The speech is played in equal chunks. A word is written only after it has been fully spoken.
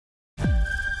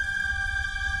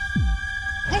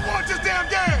this damn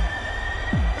game.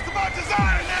 It's about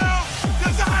desire now.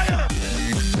 Desire.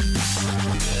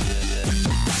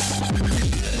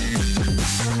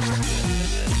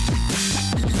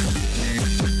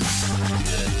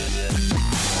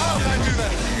 How did I do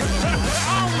that?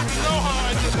 I don't even know how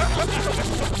I did that.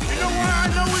 You know why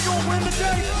I know we're gonna win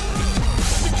today?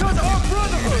 Because of our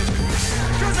brotherhood.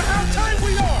 Because of how tight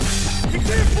we are. You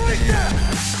can't break that.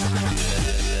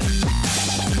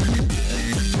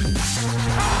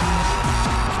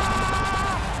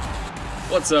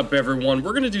 What's up, everyone?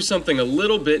 We're going to do something a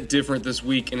little bit different this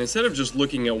week, and instead of just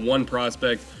looking at one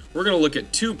prospect, we're going to look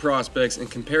at two prospects and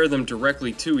compare them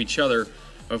directly to each other.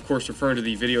 Of course, referring to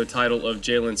the video title of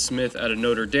Jaylon Smith out of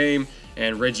Notre Dame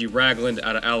and Reggie Ragland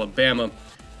out of Alabama.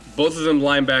 Both of them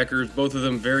linebackers, both of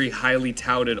them very highly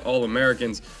touted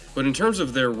All-Americans, but in terms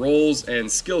of their roles and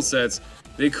skill sets,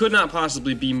 they could not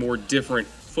possibly be more different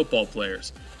football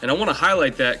players. And I want to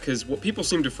highlight that because what people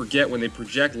seem to forget when they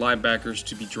project linebackers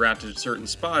to be drafted at certain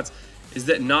spots is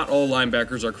that not all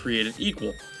linebackers are created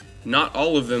equal. Not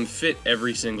all of them fit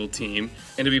every single team.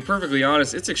 And to be perfectly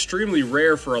honest, it's extremely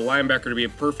rare for a linebacker to be a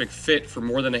perfect fit for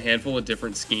more than a handful of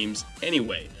different schemes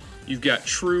anyway. You've got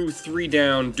true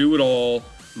three-down, do-it-all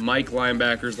Mike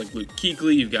linebackers like Luke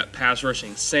Kuechly. You've got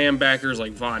pass-rushing Sam backers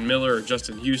like Von Miller or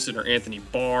Justin Houston or Anthony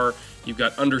Barr. You've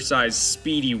got undersized,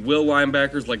 speedy will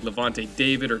linebackers like Levante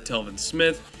David or Telvin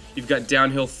Smith. You've got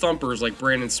downhill thumpers like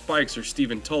Brandon Spikes or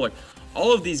Stephen Tulloch.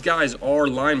 All of these guys are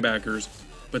linebackers,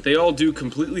 but they all do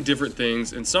completely different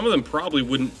things, and some of them probably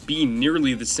wouldn't be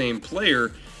nearly the same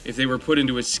player if they were put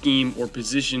into a scheme or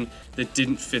position that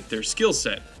didn't fit their skill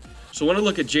set. So when I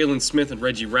look at Jaylon Smith and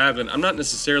Reggie Ragland, I'm not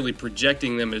necessarily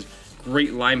projecting them as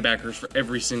great linebackers for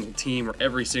every single team or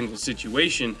every single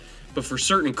situation, but for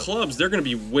certain clubs, they're going to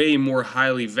be way more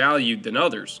highly valued than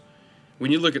others.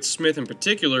 When you look at Smith in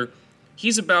particular,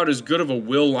 he's about as good of a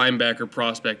will linebacker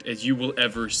prospect as you will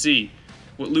ever see.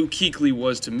 What Luke Kuechly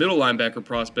was to middle linebacker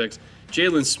prospects,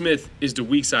 Jaylon Smith is to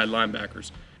weak side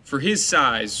linebackers. For his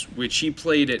size, which he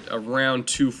played at around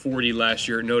 240 last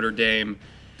year at Notre Dame,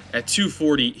 at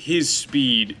 240, his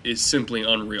speed is simply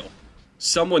unreal.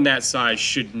 Someone that size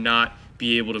should not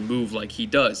be able to move like he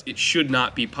does. It should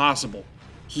not be possible.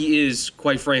 He is,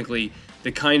 quite frankly,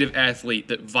 the kind of athlete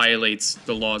that violates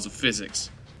the laws of physics.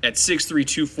 At 6'3",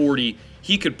 240,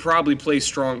 he could probably play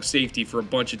strong safety for a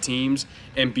bunch of teams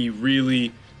and be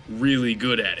really, really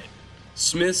good at it.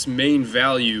 Smith's main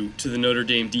value to the Notre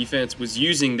Dame defense was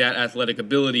using that athletic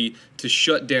ability to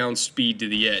shut down speed to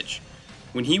the edge.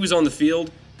 When he was on the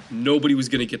field, nobody was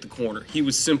going to get the corner. He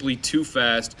was simply too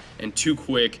fast and too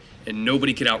quick, and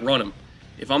nobody could outrun him.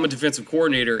 If I'm a defensive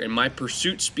coordinator and my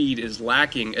pursuit speed is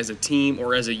lacking as a team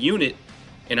or as a unit,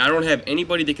 and I don't have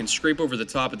anybody that can scrape over the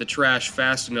top of the trash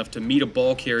fast enough to meet a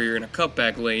ball carrier in a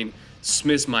cutback lane,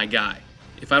 Smith's my guy.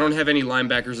 If I don't have any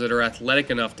linebackers that are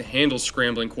athletic enough to handle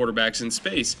scrambling quarterbacks in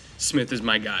space, Smith is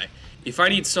my guy. If I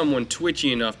need someone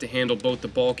twitchy enough to handle both the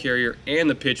ball carrier and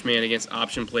the pitch man against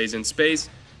option plays in space,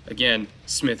 again,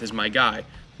 Smith is my guy.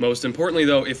 Most importantly,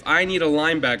 though, if I need a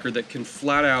linebacker that can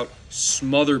flat out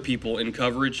smother people in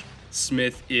coverage,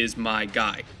 Smith is my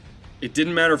guy. It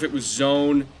didn't matter if it was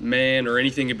zone, man, or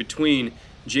anything in between.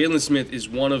 Jaylon Smith is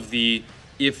one of the,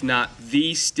 if not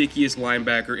the stickiest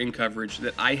linebacker in coverage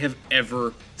that I have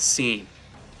ever seen.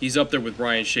 He's up there with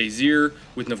Ryan Shazier,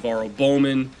 with Navarro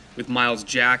Bowman, with Miles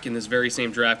Jack in this very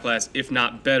same draft class, if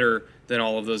not better than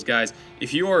all of those guys.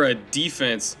 If you are a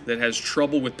defense that has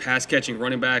trouble with pass-catching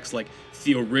running backs like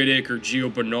Theo Riddick or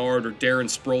Gio Bernard or Darren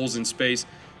Sproles in space,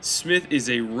 Smith is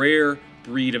a rare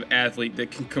breed of athlete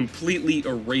that can completely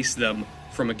erase them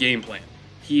from a game plan.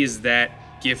 He is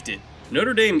that gifted.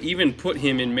 Notre Dame even put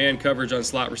him in man coverage on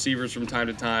slot receivers from time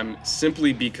to time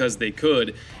simply because they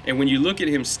could, and when you look at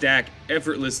him stack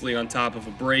effortlessly on top of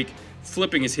a break,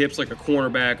 flipping his hips like a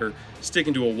cornerback or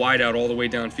sticking to a wideout all the way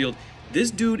downfield, this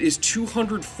dude is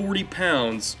 240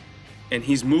 pounds and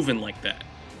he's moving like that.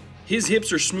 His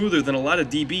hips are smoother than a lot of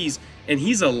DBs, and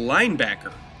he's a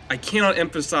linebacker. I cannot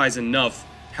emphasize enough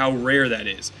how rare that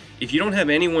is. If you don't have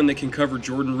anyone that can cover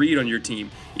Jordan Reed on your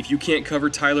team, if you can't cover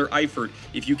Tyler Eifert,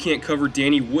 if you can't cover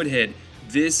Danny Woodhead,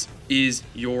 this is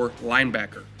your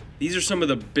linebacker. These are some of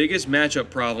the biggest matchup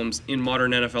problems in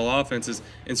modern NFL offenses,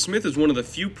 and Smith is one of the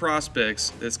few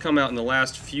prospects that's come out in the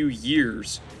last few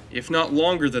years, if not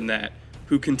longer than that,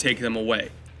 who can take them away.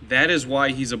 That is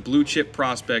why he's a blue chip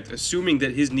prospect, assuming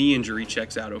that his knee injury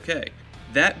checks out okay.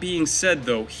 That being said,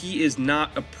 though, he is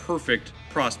not a perfect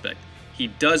prospect. He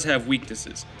does have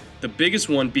weaknesses. The biggest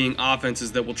one being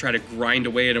offenses that will try to grind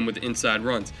away at him with inside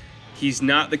runs. He's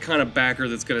not the kind of backer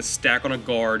that's going to stack on a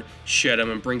guard, shed him,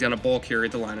 and bring down a ball carrier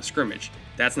at the line of scrimmage.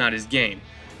 That's not his game.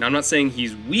 Now, I'm not saying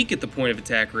he's weak at the point of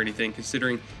attack or anything,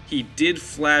 considering he did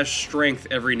flash strength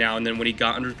every now and then when he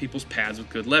got under people's pads with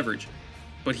good leverage.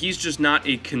 But he's just not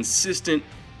a consistent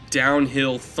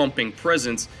downhill thumping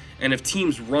presence, and if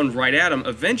teams run right at him,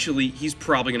 eventually he's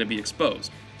probably going to be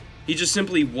exposed. He just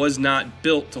simply was not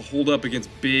built to hold up against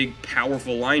big,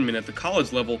 powerful linemen at the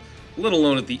college level, let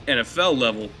alone at the NFL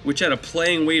level, which at a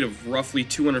playing weight of roughly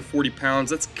 240 pounds,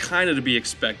 that's kind of to be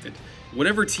expected.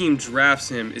 Whatever team drafts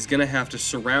him is going to have to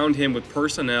surround him with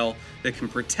personnel that can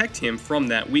protect him from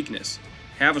that weakness.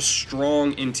 Have a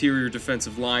strong interior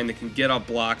defensive line that can get off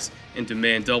blocks and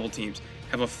demand double teams.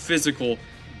 Have a physical,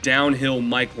 downhill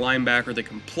Mike linebacker that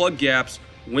can plug gaps,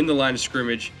 win the line of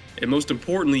scrimmage, and most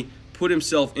importantly, put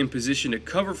himself in position to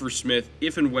cover for Smith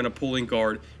if and when a pulling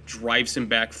guard drives him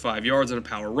back 5 yards on a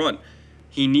power run.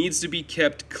 He needs to be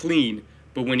kept clean,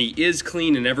 but when he is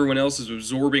clean and everyone else is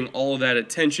absorbing all of that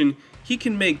attention, he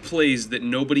can make plays that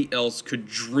nobody else could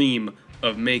dream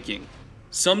of making.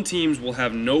 Some teams will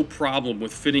have no problem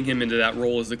with fitting him into that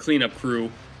role as the cleanup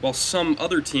crew, while some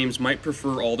other teams might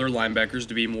prefer all their linebackers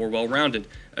to be more well-rounded.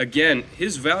 Again,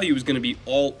 his value is going to be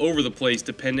all over the place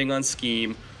depending on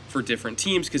scheme for different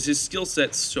teams because his skill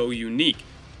set's so unique.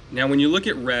 Now, when you look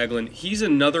at Ragland, he's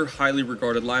another highly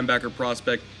regarded linebacker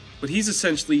prospect, but he's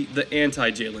essentially the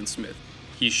anti-Jaylon Smith.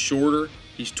 He's shorter,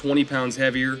 he's 20 pounds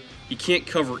heavier, he can't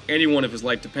cover anyone if his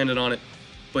life depended on it,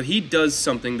 but he does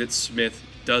something that Smith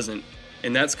doesn't,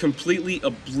 and that's completely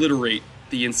obliterate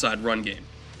the inside run game.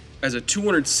 As a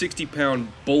 260-pound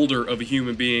boulder of a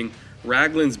human being,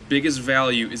 Ragland's biggest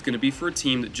value is going to be for a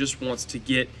team that just wants to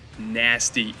get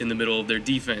nasty in the middle of their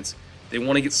defense. They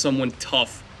want to get someone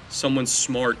tough, someone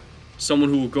smart, someone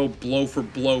who will go blow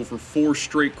for 4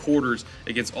 straight quarters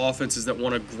against offenses that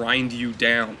want to grind you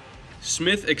down.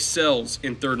 Smith excels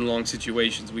in third and long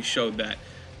situations, we showed that.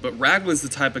 But Ragland's the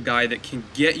type of guy that can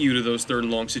get you to those third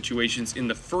and long situations in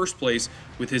the first place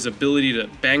with his ability to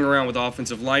bang around with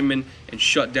offensive linemen and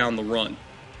shut down the run.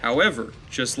 However,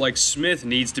 just like Smith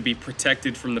needs to be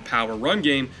protected from the power run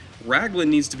game, Ragland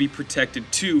needs to be protected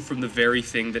too from the very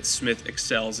thing that Smith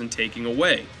excels in taking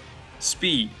away: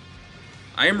 speed.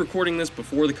 I am recording this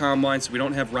before the combine, so we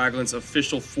don't have Ragland's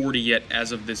official 40 yet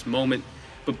as of this moment,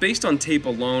 but based on tape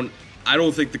alone, I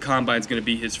don't think the combine's going to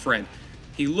be his friend.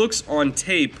 He looks on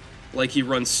tape like he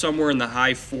runs somewhere in the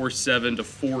high 4.7 to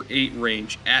 4.8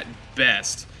 range at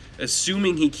best,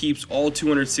 assuming he keeps all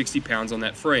 260 pounds on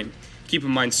that frame. Keep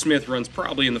in mind, Smith runs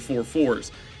probably in the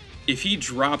 4.4s. If he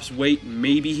drops weight,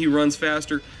 maybe he runs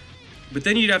faster, but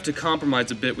then you'd have to compromise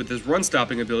a bit with his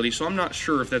run-stopping ability, so I'm not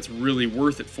sure if that's really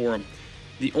worth it for him.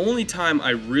 The only time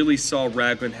I really saw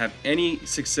Ragland have any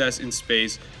success in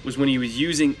space was when he was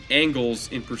using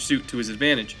angles in pursuit to his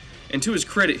advantage. And to his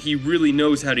credit, he really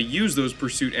knows how to use those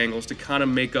pursuit angles to kind of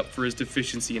make up for his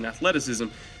deficiency in athleticism,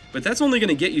 but that's only going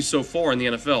to get you so far in the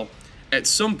NFL. At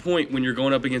some point when you're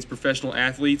going up against professional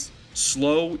athletes,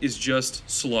 slow is just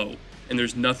slow, and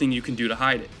there's nothing you can do to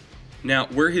hide it. Now,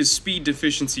 where his speed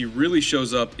deficiency really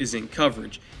shows up is in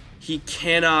coverage. He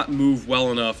cannot move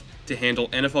well enough to handle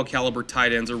NFL caliber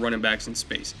tight ends or running backs in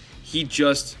space. He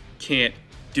just can't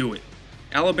do it.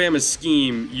 Alabama's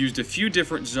scheme used a few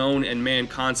different zone and man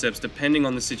concepts depending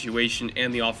on the situation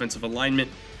and the offensive alignment,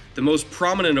 the most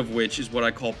prominent of which is what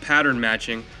I call pattern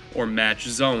matching or match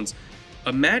zones.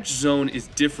 A match zone is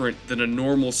different than a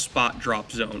normal spot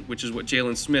drop zone, which is what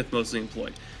Jaylon Smith mostly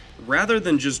employed. Rather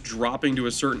than just dropping to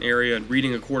a certain area and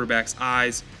reading a quarterback's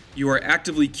eyes, you are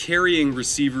actively carrying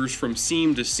receivers from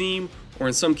seam to seam, or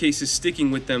in some cases sticking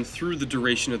with them through the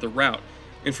duration of the route.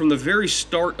 And from the very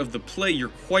start of the play, you're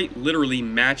quite literally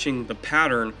matching the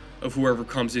pattern of whoever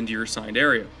comes into your assigned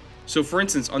area. So for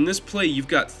instance, on this play, you've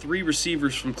got 3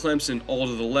 receivers from Clemson all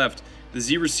to the left. The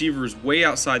Z receiver is way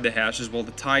outside the hashes while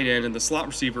the tight end and the slot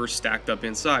receiver are stacked up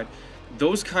inside.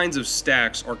 Those kinds of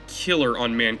stacks are killer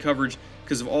on man coverage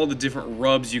because of all the different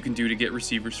rubs you can do to get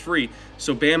receivers free.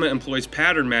 So Bama employs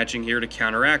pattern matching here to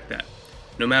counteract that.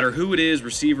 No matter who it is,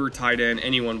 receiver, tight end,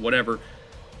 anyone, whatever,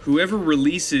 whoever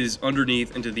releases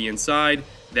underneath into the inside,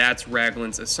 that's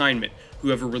Ragland's assignment.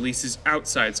 Whoever releases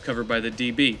outside is covered by the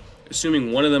DB.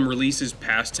 Assuming one of them releases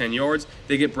past 10 yards,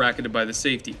 they get bracketed by the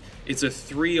safety. It's a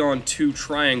 3-on-2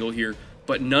 triangle here,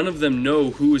 but none of them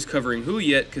know who is covering who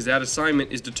yet because that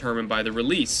assignment is determined by the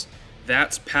release.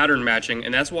 That's pattern matching,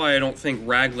 and that's why I don't think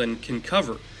Ragland can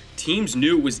cover. Teams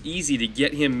knew it was easy to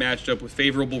get him matched up with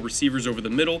favorable receivers over the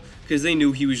middle because they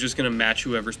knew he was just going to match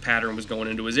whoever's pattern was going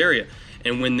into his area.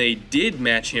 And when they did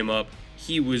match him up,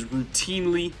 he was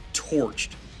routinely torched.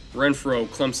 Renfro,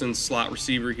 Clemson's slot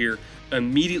receiver here,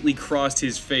 immediately crossed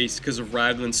his face because of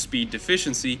Ragland's speed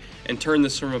deficiency and turned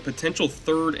this from a potential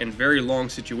third and very long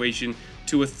situation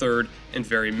to a third and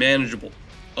very manageable.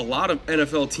 A lot of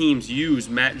NFL teams use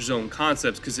match zone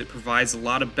concepts because it provides a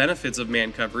lot of benefits of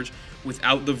man coverage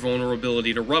without the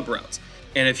vulnerability to rub routes.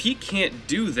 And if he can't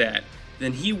do that,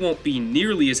 then he won't be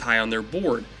nearly as high on their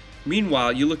board.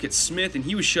 Meanwhile, you look at Smith and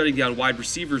he was shutting down wide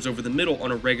receivers over the middle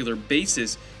on a regular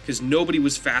basis because nobody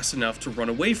was fast enough to run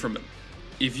away from him.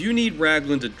 If you need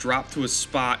Ragland to drop to a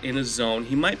spot in a zone,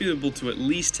 he might be able to at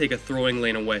least take a throwing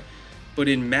lane away. But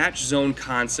in match zone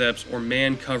concepts or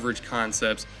man coverage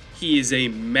concepts, he is a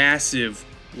massive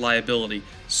liability.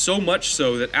 So much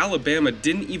so that Alabama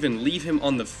didn't even leave him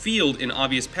on the field in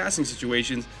obvious passing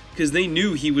situations because they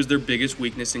knew he was their biggest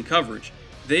weakness in coverage.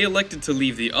 They elected to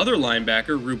leave the other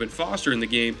linebacker, Reuben Foster, in the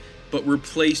game, but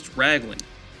replaced Ragland.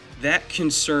 That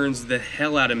concerns the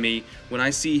hell out of me when I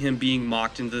see him being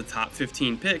mocked into the top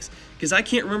 15 picks, because I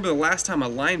can't remember the last time a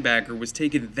linebacker was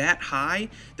taken that high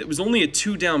that was only a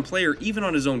 2-down player even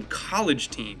on his own college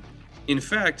team. In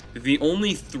fact, the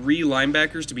only 3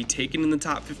 linebackers to be taken in the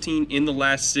top 15 in the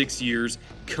last 6 years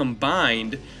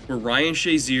combined were Ryan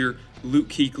Shazier, Luke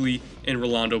Kuechly, and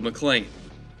Rolando McClain.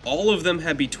 All of them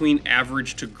had between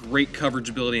average to great coverage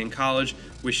ability in college,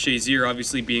 with Shazier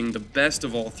obviously being the best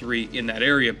of all 3 in that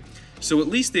area. So at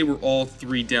least they were all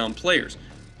 3-down players.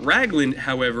 Ragland,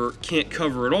 however, can't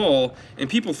cover at all, and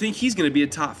people think he's going to be a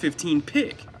top 15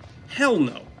 pick. Hell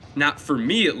no. Not for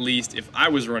me, at least, if I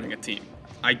was running a team.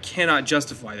 I cannot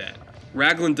justify that.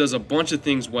 Ragland does a bunch of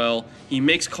things well. He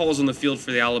makes calls on the field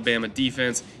for the Alabama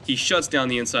defense. He shuts down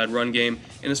the inside run game.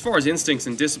 And as far as instincts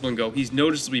and discipline go, he's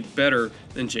noticeably better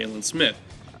than Jaylon Smith.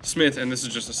 Smith, and this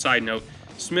is just a side note,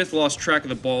 Smith lost track of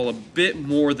the ball a bit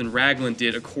more than Ragland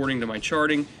did according to my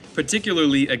charting,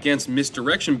 particularly against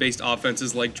misdirection-based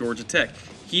offenses like Georgia Tech.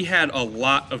 He had a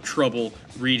lot of trouble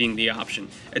reading the option.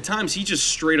 At times, he just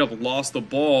straight up lost the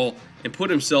ball and put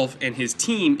himself and his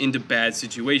team into bad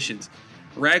situations.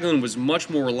 Ragland was much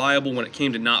more reliable when it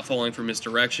came to not falling for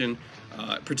misdirection,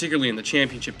 particularly in the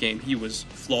championship game. He was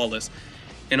flawless,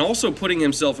 and also putting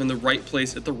himself in the right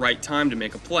place at the right time to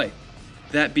make a play.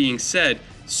 That being said,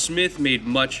 Smith made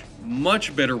much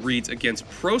better reads against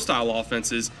pro-style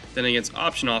offenses than against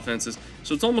option offenses,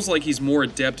 so it's almost like he's more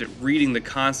adept at reading the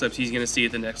concepts he's going to see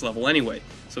at the next level anyway,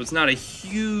 so it's not a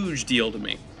huge deal to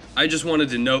me. I just wanted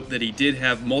to note that he did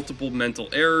have multiple mental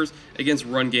errors against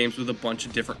run games with a bunch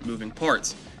of different moving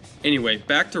parts. Anyway,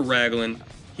 back to Ragland.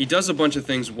 He does a bunch of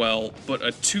things well, but a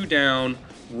 2-down,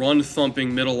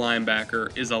 run-thumping middle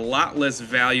linebacker is a lot less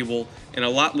valuable and a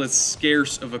lot less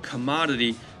scarce of a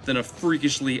commodity than a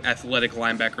freakishly athletic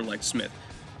linebacker like Smith.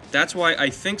 That's why I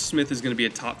think Smith is going to be a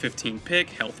top 15 pick,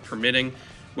 health permitting,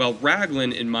 while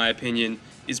Ragland, in my opinion,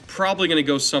 is probably going to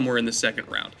go somewhere in the second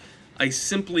round. I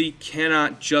simply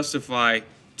cannot justify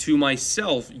to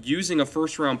myself using a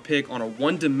first-round pick on a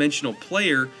one-dimensional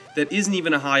player that isn't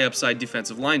even a high-upside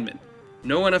defensive lineman.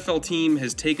 No NFL team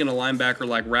has taken a linebacker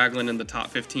like Ragland in the top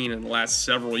 15 in the last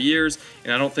several years,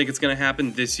 and I don't think it's going to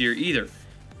happen this year either.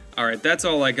 Alright, that's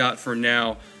all I got for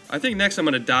now. I think next I'm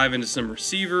going to dive into some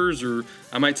receivers, or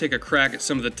I might take a crack at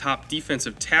some of the top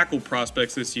defensive tackle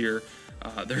prospects this year.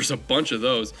 There's a bunch of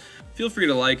those. Feel free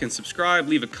to like and subscribe,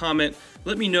 leave a comment,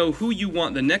 let me know who you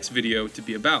want the next video to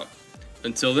be about.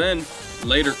 Until then,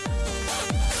 later.